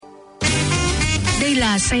Đây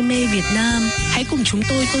là Say mê Việt Nam. Hãy cùng chúng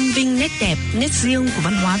tôi tôn vinh nét đẹp, nét riêng của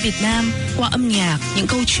văn hóa Việt Nam qua âm nhạc, những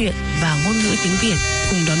câu chuyện và ngôn ngữ tiếng Việt.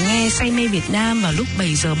 Cùng đón nghe Say mê Việt Nam vào lúc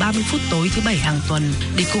 7 giờ 30 phút tối thứ Bảy hàng tuần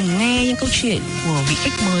để cùng nghe những câu chuyện của vị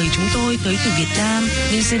khách mời chúng tôi tới từ Việt Nam,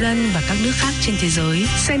 New Zealand và các nước khác trên thế giới.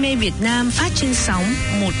 Say mê Việt Nam phát trên sóng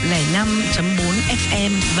 105.4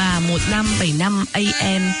 FM và 1575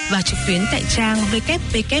 AM và trực tuyến tại trang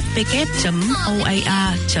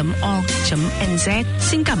www.oar.org.nz.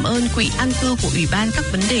 Xin cảm ơn Quỹ An cư của Ủy ban các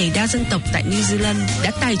vấn đề đa dân tộc tại New Zealand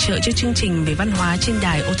đã tài trợ cho chương trình về văn hóa trên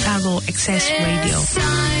đài Otago Access Radio.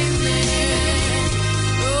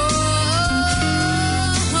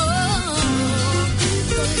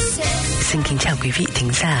 Xin kính chào quý vị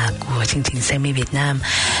thính giả của chương trình Say mê Việt Nam.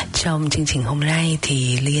 Trong chương trình hôm nay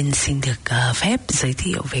thì Lien xin được phép giới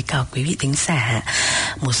thiệu với cả quý vị thính giả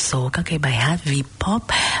một số các cái bài hát V-pop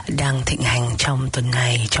đang thịnh hành trong tuần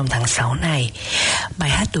này, trong tháng 6 này. Bài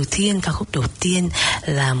hát đầu tiên, ca khúc đầu tiên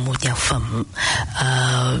là một nhạc phẩm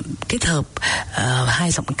kết hợp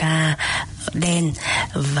hai giọng ca Lien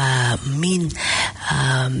và Min.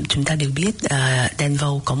 Chúng ta đều biết Lien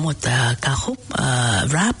Vâu có một ca khúc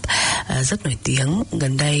rap rất nổi tiếng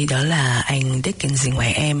gần đây, đó là Anh Đích Kênh Gì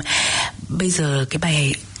Ngoài Em. Bây giờ cái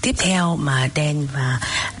bài tiếp theo mà Lien và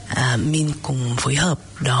Min cùng phối hợp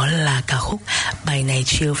đó là ca khúc bài này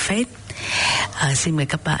Chill Phết. Xin mời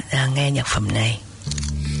các bạn nghe nhạc phẩm này.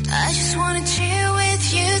 I just wanna chill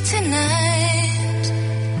with you tonight,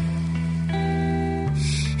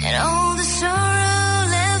 and all the sorrow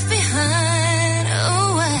left behind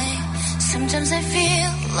away. Sometimes I feel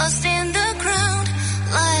lost in the ground.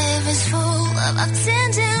 Life is full of ups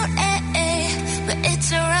and downs, but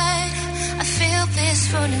it's alright. I feel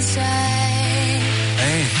peaceful inside.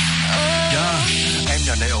 Hey, yeah. Em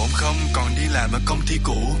dạo này ổn không? Còn đi làm ở công ty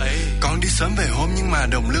cũ. Còn đi sớm về hôm nhưng mà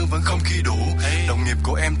đồng lương vẫn không khi đủ. Đồng nghiệp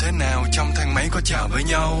của em thế nào? Trong thang máy có chào với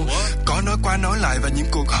nhau? Có nói qua nói lại và những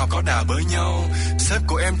cuộc họp có đà bới nhau. Sếp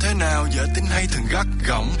của em thế nào? Dễ tính hay thường gắt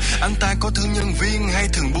gỏng? Anh ta có thương nhân viên hay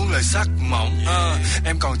thường buông lời sắc mỏng?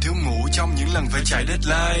 Em còn thiếu ngủ trong những lần phải chạy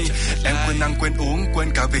deadline. Em quên ăn quên uống, quên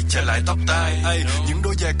cả việc chạy lại tóc tai. Những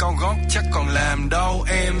đôi giày cao gót chắc còn làm đau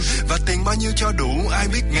em. Và tiền bao nhiêu cho đủ ai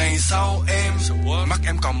biết ngày sau em. Mắt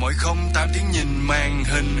em còn mỏi không 8 tiếng nhìn màn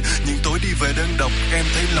hình. Những tối đi về đơn độc em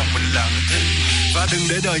thấy lòng mình lặng thinh. Và đừng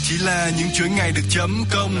để đời chỉ là những chuỗi ngày được chấm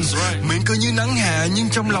công. Miệng cứ như nắng hạ nhưng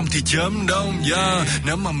trong lòng thì chớm đông.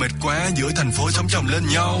 Nếu mà mệt quá giữa thành phố sống chồng lên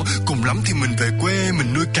nhau, cùng lắm thì mình về quê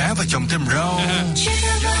mình nuôi cá và trồng thêm rau. Chiếc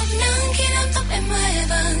áo bọc nắng khi nắm tóc em hơi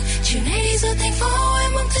vàng. Chiều nay đi giữa thành phố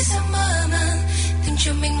em mong thấy sao mơ màng. Tìm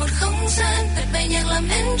cho mình một không gian bật bay nhạc làm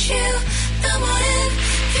em chill. Ta một đêm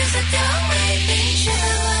phiêu giật theo mây tình. Chiếc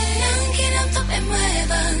áo bọc nắng khi nắm tóc em hơi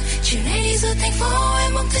vàng. Chiều nay đi giữa thành phố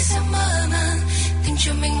em mong thấy sao mơ màng. Tìm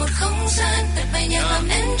cho mình một không gian bật bay nhạc làm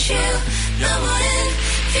em chill. Ta một đêm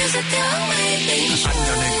phiêu giật theo mây tình. Anh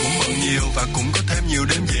dạo này cũng bận nhiều và cũng có thêm nhiều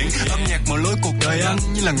đêm diễn. Âm nhạc mở lối cuộc đời anh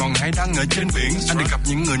như là ngọn hải đăng ở trên biển. Anh được gặp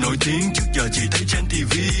những người nổi tiếng trước giờ chỉ thấy trên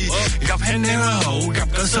TV. Gặp Hennel Hậu, gặp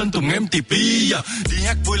cả Sơn Tùng MTP. Đi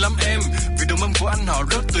hát vui lắm em, vì đồng âm của anh họ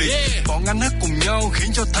rất tuyệt. Bọn anh hát cùng nhau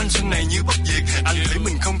khiến cho thanh xuân này như bất diệt. Anh thấy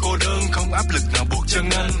mình không cô đơn, không áp lực nào buộc chân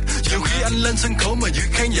anh. Nhiều khi anh lên sân khấu mà giữ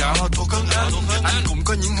khán giả họ thuộc hơn anh. Anh cũng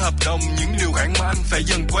có những hợp đồng, những điều khoản mà anh phải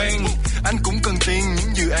dần quen. Anh cũng cần tiền,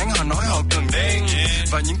 những dự án họ nói họ cần đen.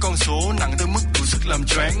 Và những con số nặng tới mức đủ sức làm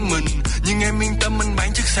choáng mình. Nhưng em yên tâm anh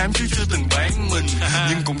bán chất xám chứ chưa từng bán mình.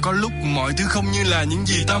 Nhưng cũng có lúc mọi thứ không như là những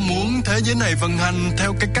gì ta muốn. Thế giới này vận hành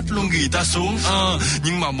theo cái cách luôn ghi ta xuống.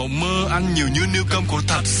 Nhưng mà mộng mơ anh nhiều như niêu cơm của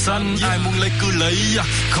thạch xanh. Ai muốn lấy cứ lấy,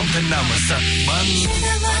 không thể nào mà sạch banh.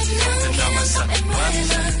 Không thể nào mà sạch banh.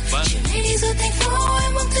 Chiều nay đi giữa thành phố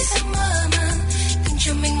em mong thấy sao mơ màng. Tìm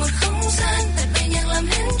cho mình một không gian bật bay nhạc làm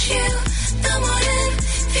em chill. Ta một đêm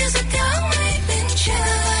phiêu giật theo mây bên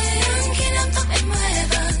trời. Nắng khi nắm tóc em hơi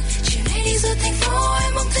vàng. Chiều nay đi giữa thành phố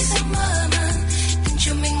em mong thấy sao mơ màng. Tìm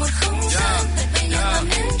cho mình một không gian bật bay nhạc làm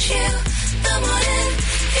em chill. Ta một đêm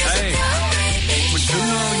phiêu giật theo mây bên trời. Mình sướng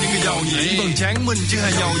hơn những cái giàu nhỉ vầng trán mình chứ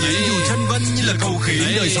hay giàu nhỉ. Dù tranh vinh như là cầu khỉ,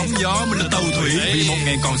 đời sóng gió mình là tàu thủy. Vì một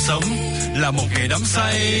ngày còn sống là một ngày đắm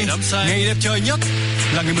say. Ngày đẹp trời nhất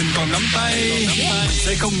là ngày mình còn nắm tay. Mình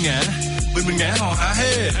sẽ không ngã vì mình ngã hò hả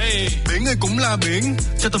hê. Biển ơi cũng là biển,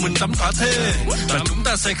 cho tụi mình tắm thỏa thê. Và chúng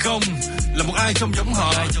ta sẽ không là một ai trông giống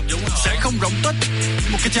họ. Sẽ không rỗng tích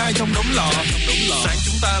một cái chai trong đống lọ. Sáng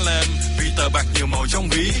chúng ta làm vì tờ bạc nhiều màu trong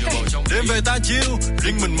ví. Đêm về ta chill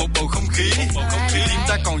riêng mình một bầu không khí. Tim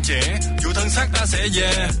ta còn trẻ dù thân xác ta sẽ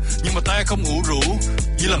già, nhưng mà ta không ủ rũ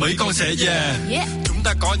như là mấy con sẽ già. Chúng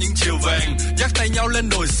chúng ta có những chiều vàng, dắt tay nhau lên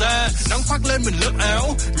đồi xa, nắng khoác lên mình lớp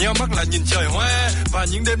áo, nheo mắt lại nhìn trời hoa và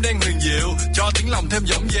những đêm đen huyền diệu cho tiếng lòng thêm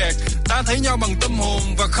dõng dạc. Ta thấy nhau bằng tâm hồn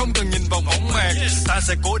và không cần nhìn vào bóng mạc. Ta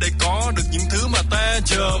sẽ cố để có được những thứ mà ta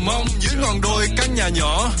chờ mong dưới ngọn đồi căn nhà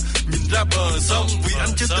nhỏ, nhìn ra bờ sông. Vì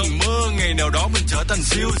anh chưa từng mơ ngày nào đó mình trở thành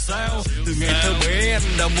siêu sao. Từ ngày thơ bé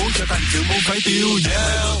anh đã muốn trở thành chữ muốn phải tiêu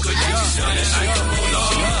dao. Cứ để ai không vô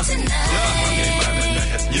lo. Mọi ngày mai mình lại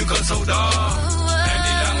hình như con sâu đó. Em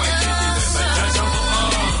đi ra ngoài kia thì về bài trai trong vô ho.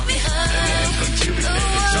 Em cần chịu việc này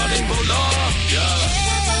để cho đến vô lo.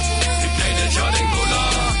 Việc này để cho đến vô lo.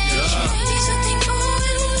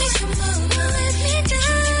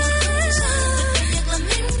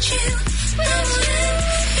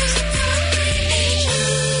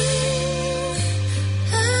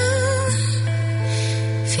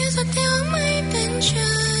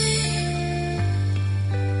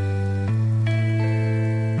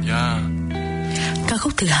 Ca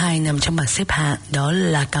khúc thứ hai nằm trong bảng xếp hạng đó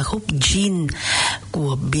là ca khúc Lien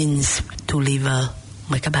của Beans to Liver.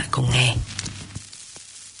 Mời các bạn cùng nghe.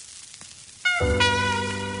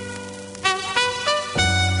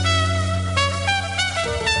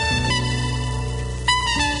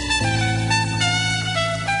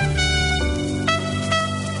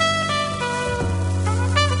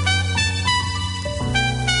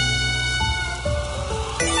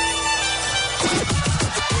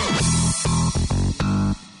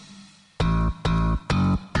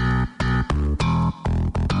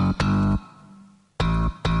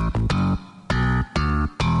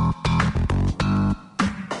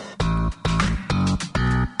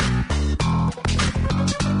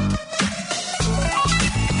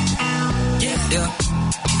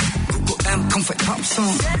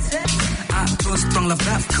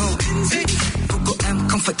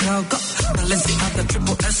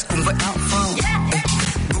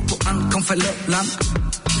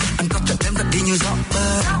 Anh có cho em thật đi như gió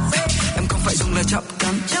bơ. Em không phải dùng lời chọc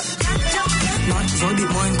cắn, nói dối bị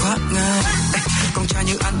môi anh quá ngang. Con trai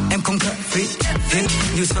như anh em không thể viết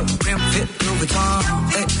như sợ em viết Louis Vuitton.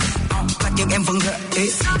 Lại nhưng em vẫn gợi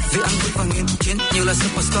ý vì anh bước vào nghiên chiến như là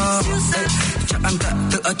superstar. Chắc anh đã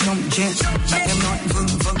tự ở trong gen. Bạn em nói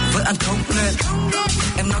vâng với anh không nên.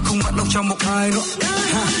 Em nói không mất đâu cho một ai nữa.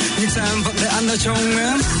 Nhưng sao em vẫn để anh ở trong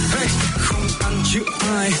em. Không ăn chịu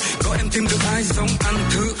ai, có em tìm được ai giống anh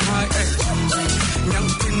thứ hai. Nhắn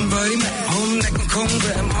tin với mẹ hôm nay còn không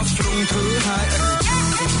về em off luôn thứ hai.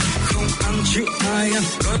 Không ăn chịu ai,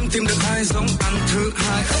 có em tìm được ai giống anh thứ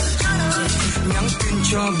hai. Nhắn tin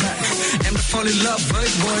cho bạn em đã fall in love với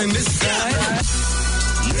boy Miss Guy.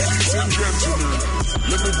 Ladies and gentlemen,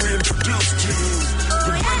 let me reintroduce to you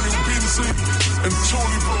the brand new Beansy and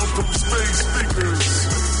Tony Ball from Space Speakers.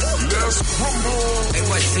 Let's rumble. Anh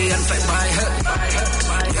quay gì anh phải bay hết.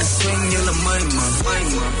 Anh swing như là mây mờ.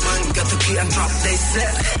 Cả từ khi anh drop they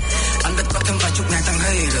set, anh đã có thêm vài chục ngàn thằng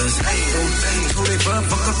haters. Thu River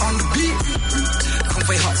vẫn còn on the beat. Không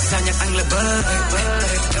phải họ xa nhạc anh là bơ.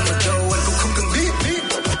 Em ở đâu anh cũng không cần biết.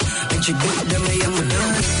 Anh chỉ biết đêm nay em ở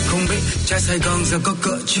đâu. Không biết trai Sài Gòn giờ có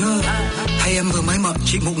cỡ chưa, hay em vừa mới mở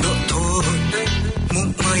chỉ một nửa thôi.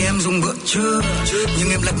 Muốn mời em dùng bữa trưa,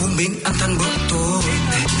 nhưng em lại muốn biến ăn thành bữa tối.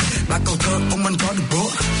 Ba câu thơ ông anh có được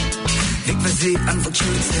bố, viết về gì anh vẫn chưa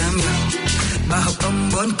được xem. Ba học âm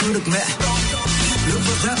vẫn cứ được mẹ, lựa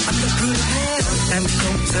vợ rap anh đã cứ được hết. Em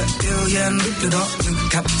không dễ yêu, yeah anh biết điều đó, nhưng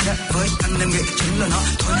cảm giác với anh em nghĩ chính là nó.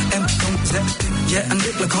 Thôi em không dễ tin, yeah anh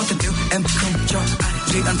biết là có tình yêu. Em không cho ai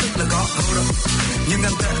gì anh thích là có hold up. Nhưng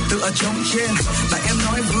anh đã tự ở trong trên, tại em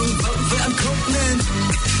nói vương vấn với anh không nên.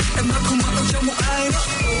 Em nói không mất đâu cho một ai đó,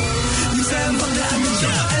 nhưng sao em vẫn để anh cho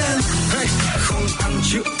em. Không ăn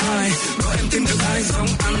chịu ai, có em tìm được ai giống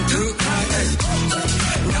anh thứ hai.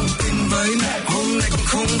 Nhắn tin với mẹ hôm nay cũng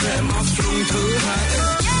không về off luôn thứ hai.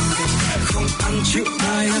 Không ăn chịu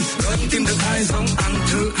ai, có em tìm được ai giống anh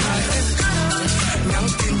thứ hai. Nhắn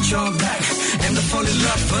tin cho bạn em đã fall in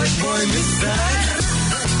love với boy Miss Guy.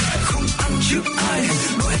 Không ăn chịu ai,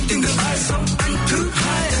 có em tìm được ai giống anh thứ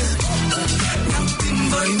hai. Nhắn tin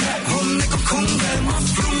với mẹ hôm nay cũng không về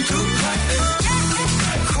off luôn thứ hai.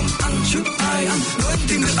 Không ăn chịu ai, có em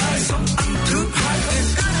tìm được ai giống anh thứ hai.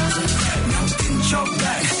 Nhắn tin cho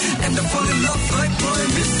bạn em đã fall in love với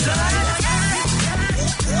boy Miss Guy.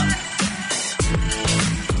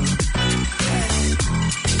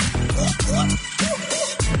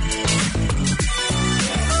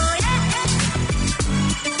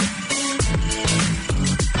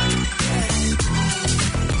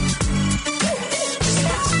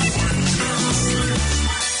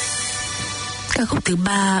 Ca khúc thứ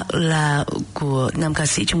ba là của nam ca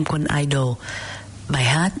sĩ Trung Quân Idol Bài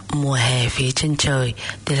hát Mùa hè phía chân trời,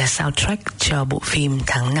 đây là soundtrack cho bộ phim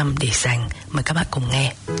Tháng 5 để dành. Mời các bạn cùng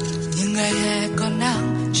nghe. Những ngày hè còn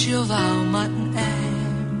nắng chiếu vào mắt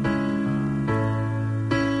em,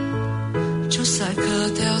 chút sải cờ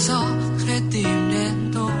theo gió khẽ tìm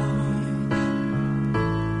đến tôi,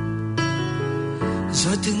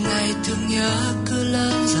 rồi từng ngày thương nhớ cứ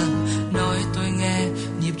lớn dần, nói tôi nghe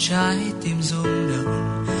nhịp trái tim rung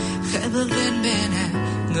động, khẽ bước đến bên em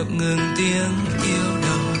ngập ngừng tiếng yêu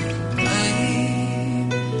đầu ấy.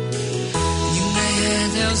 Những ngày hè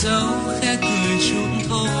theo dấu khẽ cười chúng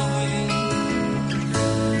thôi,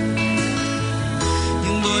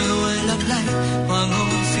 những bồi hồi lấp lánh hoàng hôn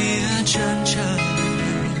phía chân trời,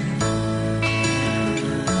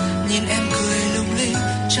 nhìn em cười lung linh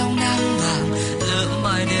trong nắng vàng, lỡ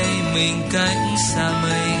mai đây mình cách xa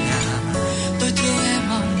mây ngả, tôi thương em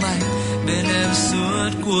mong manh bên em suốt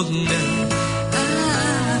cuộc đời.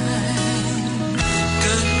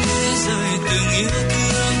 Cơn mưa rơi từng yêu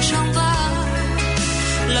thương trong vai,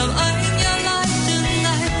 làm anh nhớ lại từng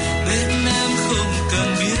ngày bên em, không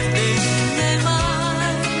cần biết đến ngày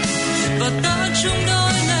mai, và ta chung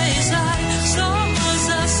đôi ngày dài, gió mưa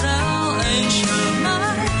ra sao anh chờ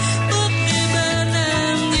mãi, bước đi bên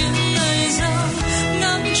em những ngày giông,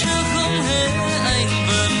 nắng chưa không hề anh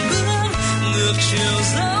vẫn bước ngược chiều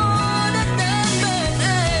gió.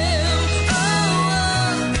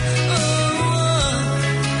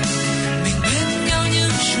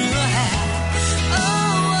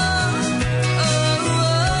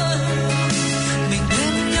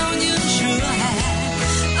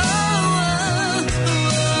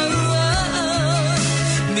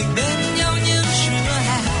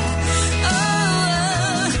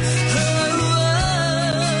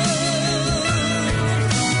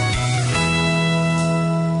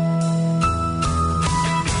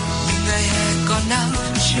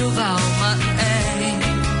 Chiếu vào mắt em,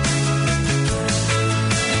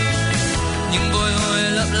 những bồi hồi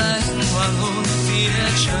lấp lánh hoàng hôn phía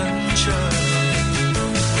chân trời,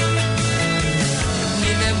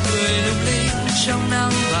 nhìn em cười lung linh trong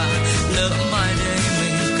nắng vàng, lỡ mai đây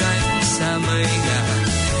mình cách xa mây ngả,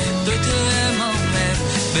 tôi thương em mong em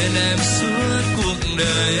bên em suốt cuộc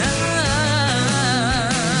đời.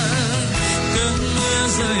 Cơn mưa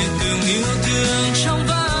rơi từng yêu thương trong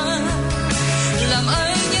vai, làm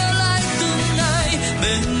anh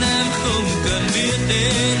bên em không cần biết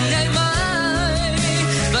đến ngày mai,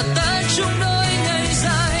 và ta chung đôi ngày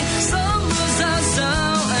dài, gió mưa ra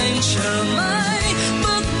sao anh chờ mãi,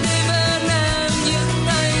 bước đi bên em những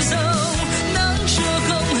ngày giông, nắng chưa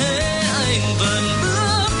không hề anh vẫn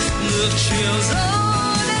bước ngược chiều gió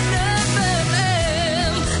đến bên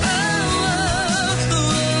em.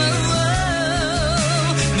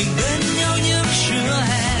 Mình bên nhau như trưa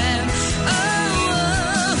hè,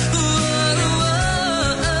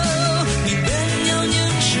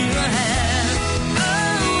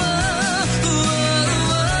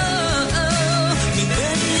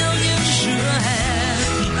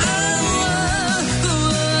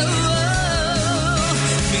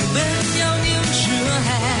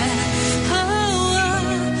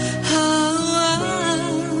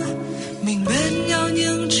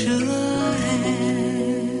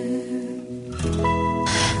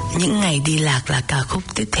 Những ngày đi lạc là ca khúc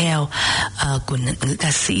tiếp theo của nữ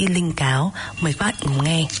ca sĩ Linh Cáo. Mời các bạn cùng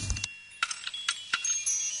nghe.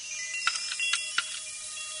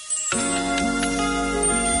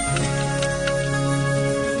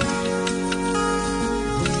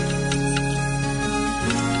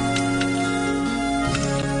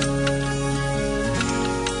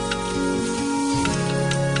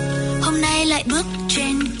 Hôm nay lại bước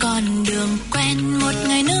trên con đường quen, một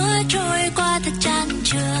ngày nữa trôi qua thật chán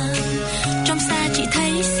trường. Trong xa chỉ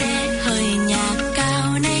thấy xe hơi nhà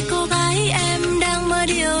cao, này cô gái em đang mơ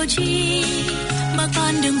điều chi? Mơ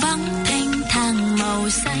con đường vắng thanh thang màu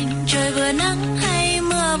xanh, trời vừa nắng hay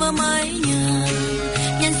mưa vừa mới nhường.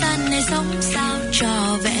 Nhân gian này sống sao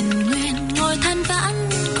cho vẹn nguyên, ngồi than vãn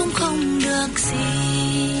cũng không được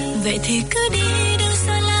gì. Vậy thì cứ đi đừng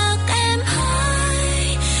sợ lạc em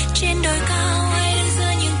ơi, trên đồi cao hay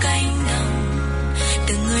giữa những cánh đồng,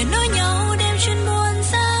 từng người nói nhau đêm chuyên buồn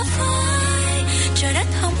ra phai, trời đất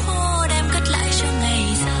hông khô đem cất lại cho ngày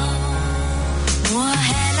sau. Mùa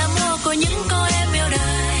hè là mùa của những cô em yêu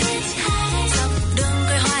đời, dọc đường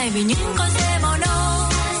cười hoài vì những con xe màu nâu.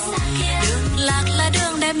 Đường lạc là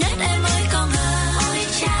đường đẹp nhất em mới có ngờ,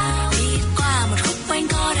 đi qua một khúc quanh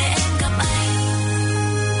co để em gặp anh.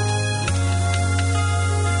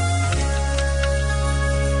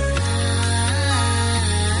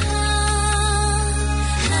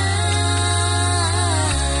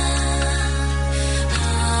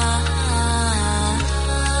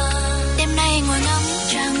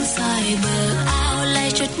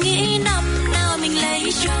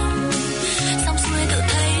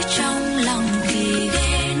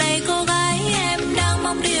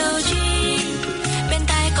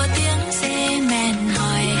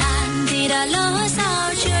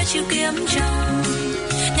 lắm trong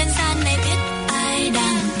nhân gian này, biết ai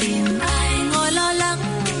đang tìm ai, ngồi lo lắng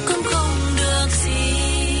cũng không được gì.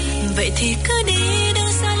 Vậy thì cứ đi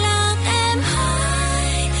đừng xa lắc em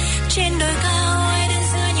hai, trên đồi cao ai đến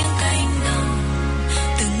giữa những cánh đồng,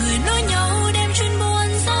 từng người nối nhau đem chuyên buồn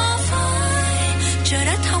ra phai, trời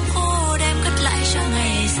đất hong khô đem cất lại cho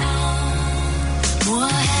ngày sau. Mùa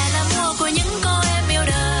hè là mùa của những cô em yêu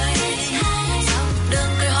đời, dọc đường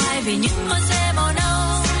cười hoài vì những con xe màu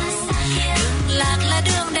nâu, đường lạc là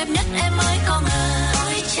đường đẹp nhất em mới có ngờ.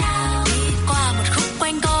 Ôi chao, đi qua một khúc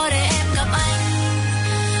quanh co để em gặp anh.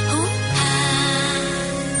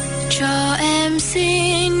 Cho em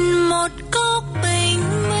xin một cốc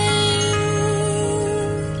bình minh,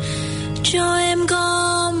 cho em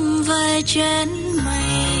gom vài chén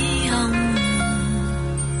mây hồng,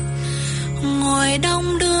 ngồi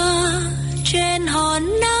đong đưa trên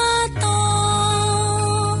hòn đá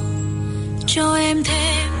to, cho em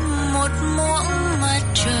thêm một muỗng mặt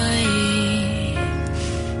trời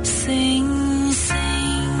xinh xinh.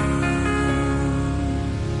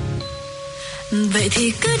 Vậy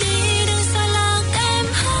thì cứ đi đừng xa lắc em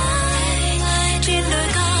hai, trên đồi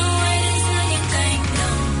cao ai đến giữa những cánh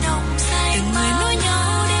đồng xanh, từng người nối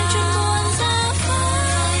nhau đem chuyên buồn ra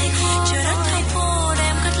phai, trời đất hong khô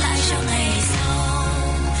đem cất lại cho ngày sau.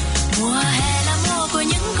 Mùa hè là mùa của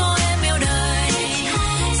những cô em yêu đời,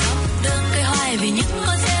 dọc đường cười hoài vì những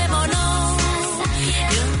con xe màu nâu,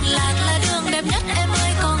 đường lạc là đường đẹp nhất em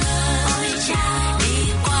mới có ngờ. Ôi cha,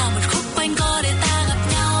 đi qua một khúc quanh co để ta gặp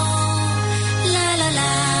nhau. La la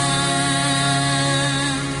la.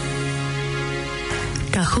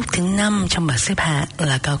 Ca khúc thứ 5 trong bảng xếp hạng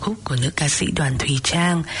là ca khúc của nữ ca sĩ Đoàn Thùy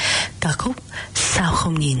Trang, ca khúc Sao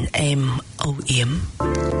Không Nhìn Em Âu Yếm.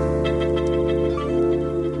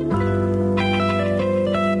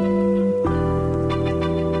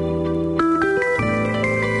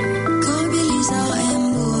 Có biết lý do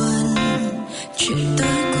em buồn chuyện tối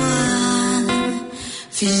qua,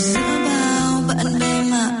 vì giữa bao bạn bè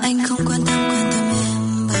mà anh không quan tâm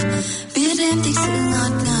em, và biết em thích sự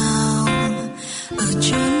ngọt ngào ở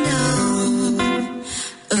chốn đâu,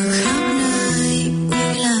 ở khắp nơi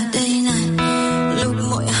như là đây này, lúc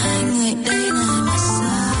mỗi hai người đây này mà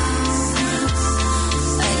sao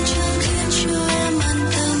anh chẳng khiến cho em an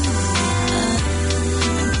tâm.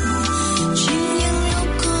 Chỉ những lúc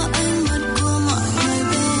có ánh mắt của mọi người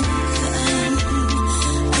bên cạnh,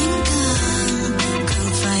 anh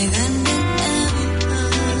càng phải gần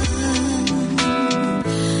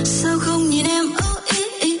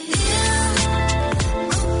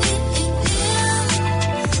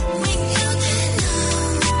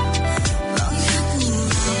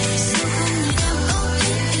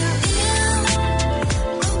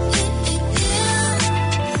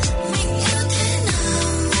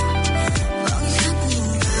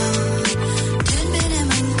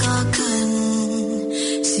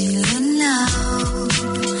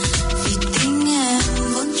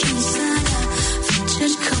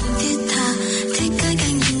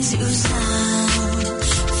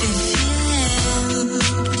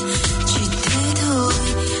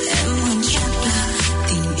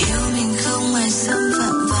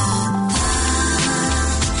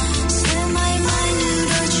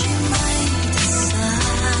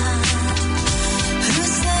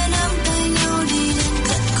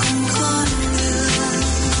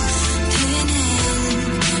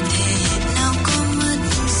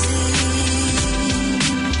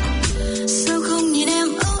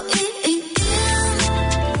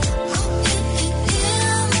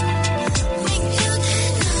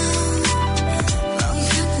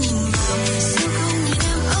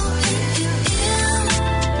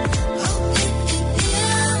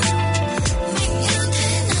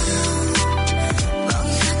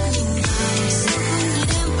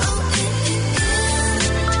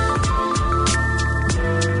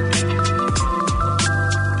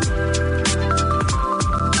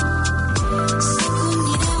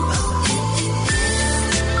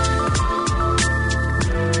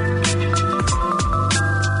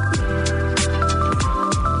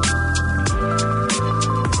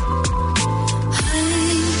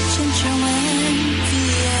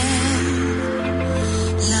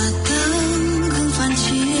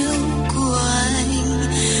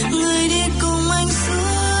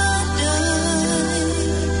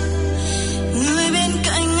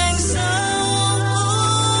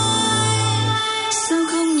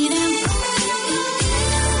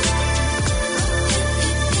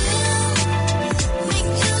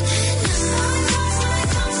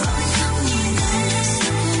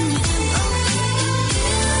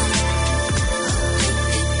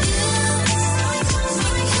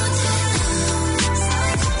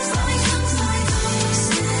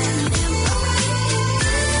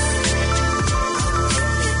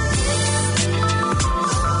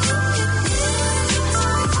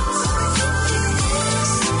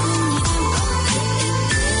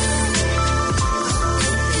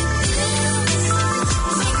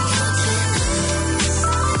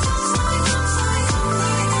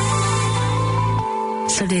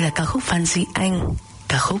Sau đây là ca khúc Phan Duy Anh,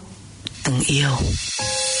 ca khúc Từng Yêu.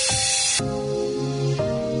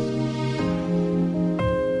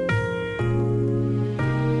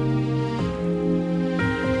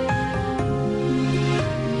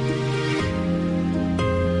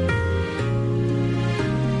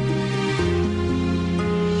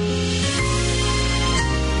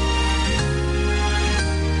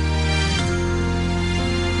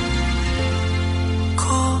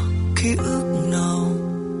 Ký ức nào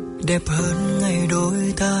đẹp hơn ngày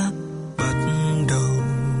đôi ta bắt đầu?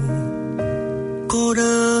 Cô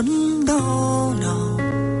đơn đau nào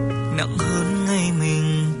nặng hơn ngày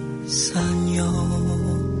mình xa nhau?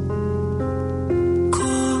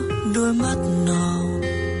 Có đôi mắt nào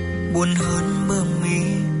buồn hơn bờ mi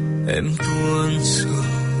em tuôn sầu?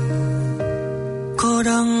 Có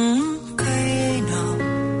đắng cay nào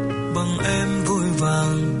bằng em vội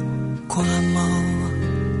vàng qua mau?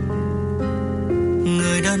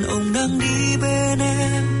 Người đàn ông đang đi bên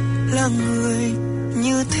em là người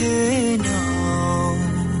như thế nào?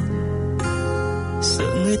 Sợ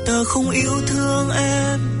người ta không yêu thương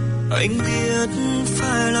em, anh biết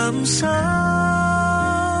phải làm sao.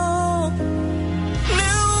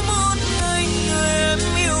 Nếu một ngày người em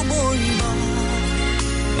yêu bội bạc,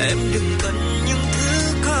 em đừng cần những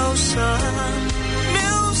thứ cao xa.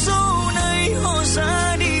 Nếu sau này họ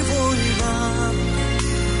ra đi vội vàng,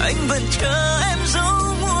 anh vẫn chờ em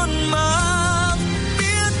dấu muôn màng.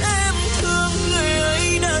 Biết em thương người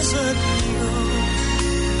ấy đã rất nhiều,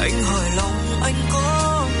 anh hỏi lòng anh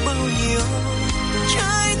có bao nhiêu?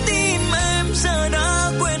 Trái tim em giờ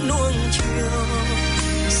đã quên nuông chiều,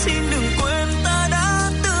 xin đừng quên ta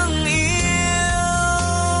đã từng yêu.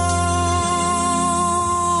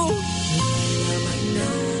 Người làm anh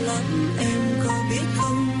đau lắm em có biết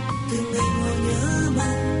không? Từng ngày ngồi nhớ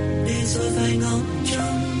mong để rồi phải ngóng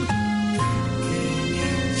trông.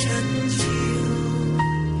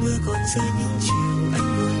 Mưa còn rơi những chiều anh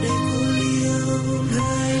ngồi đây cô liêu.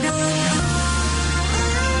 Người đàn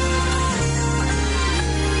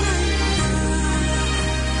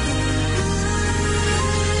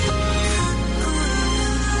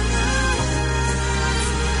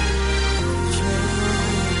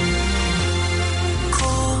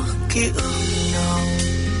có ký ức nào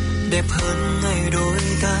đẹp hơn ngày đôi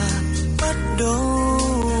ta bắt đầu?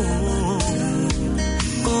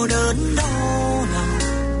 Cô đớn đau nào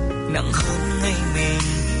nặng hơn ngày mình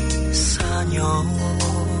xa nhau?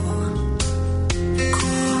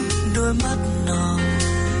 Có đôi mắt nào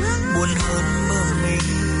buồn hơn bờ mình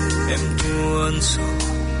em tuôn sầu?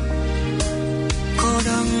 Có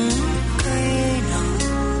đắng cay nào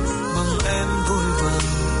bằng em vội vàng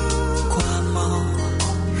qua mau?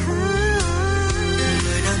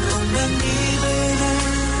 Người đàn ông đang đi bên em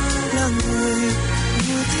là người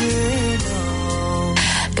như thế nào?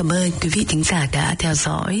 Cảm ơn quý vị thính giả đã theo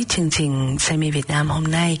dõi chương trình Say mê Việt Nam hôm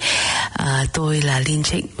nay. Tôi là Lien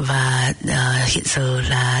Trịnh và hiện giờ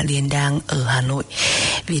là Lien đang ở Hà Nội,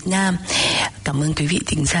 Việt Nam. Cảm ơn quý vị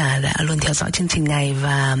thính giả đã luôn theo dõi chương trình này.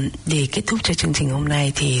 Và để kết thúc cho chương trình hôm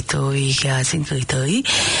nay thì tôi xin gửi tới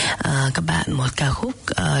các bạn một ca khúc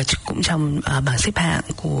cũng trong bảng xếp hạng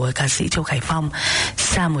của ca sĩ Châu Khải Phong,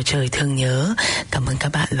 Xa Một Trời Thương Nhớ. Cảm ơn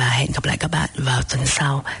các bạn và hẹn gặp lại các bạn vào tuần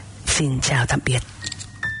sau. Xin chào tạm biệt.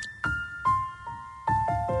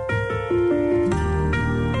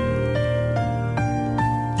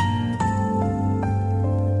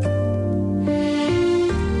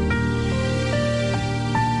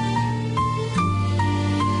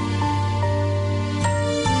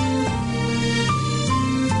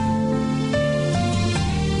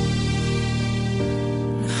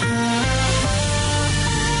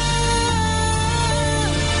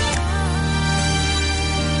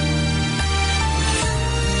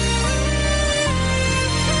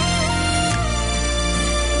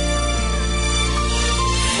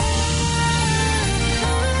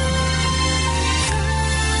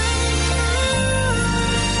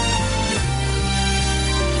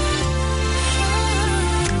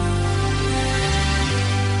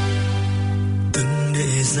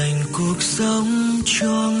 cuộc sống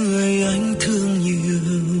cho người anh thương nhiều,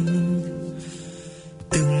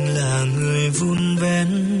 từng là người vun vén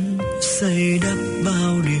xây đắp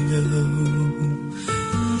bao điều,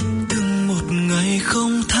 từng một ngày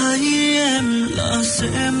không thấy em là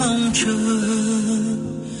sẽ mong chờ,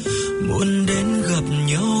 muốn đến gặp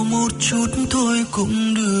nhau một chút thôi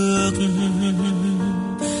cũng được.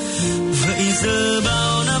 Vậy giờ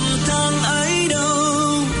bao năm tháng ấy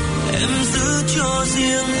đâu em giữ cho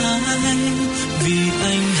riêng anh, vì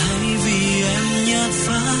anh hay vì em nhạt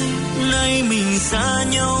phai, nay mình xa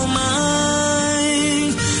nhau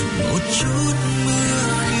mãi. Một chút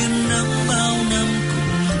mưa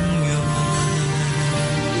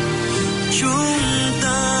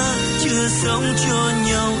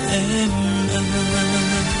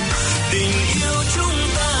Tình yêu chúng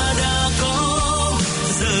ta đã có,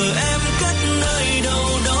 giờ em cất nơi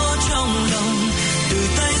đâu đó trong lòng. Từ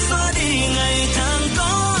tay xóa đi ngày tháng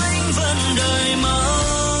có anh vẫn đợi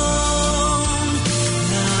mong.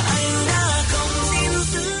 Là anh đã không xin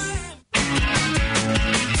giữ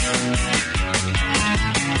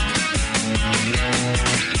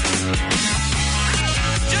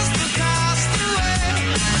Just a castaway,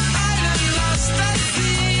 island lost at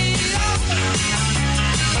sea.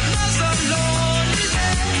 Another lonely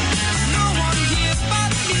day, no one here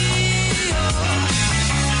but me.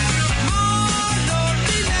 More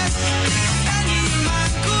loneliness, any man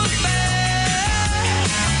could bear.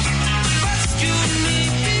 Rescue me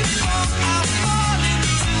before I fall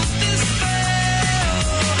into despair.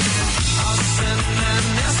 I'll send an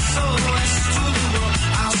SOS to the world.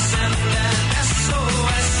 I'll send an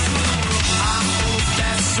SOS to the world. I hope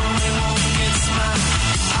that someone gets mine.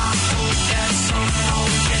 I hope that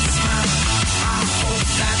someone gets mine. I hope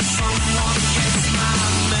that someone gets my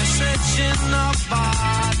message in a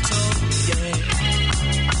bar.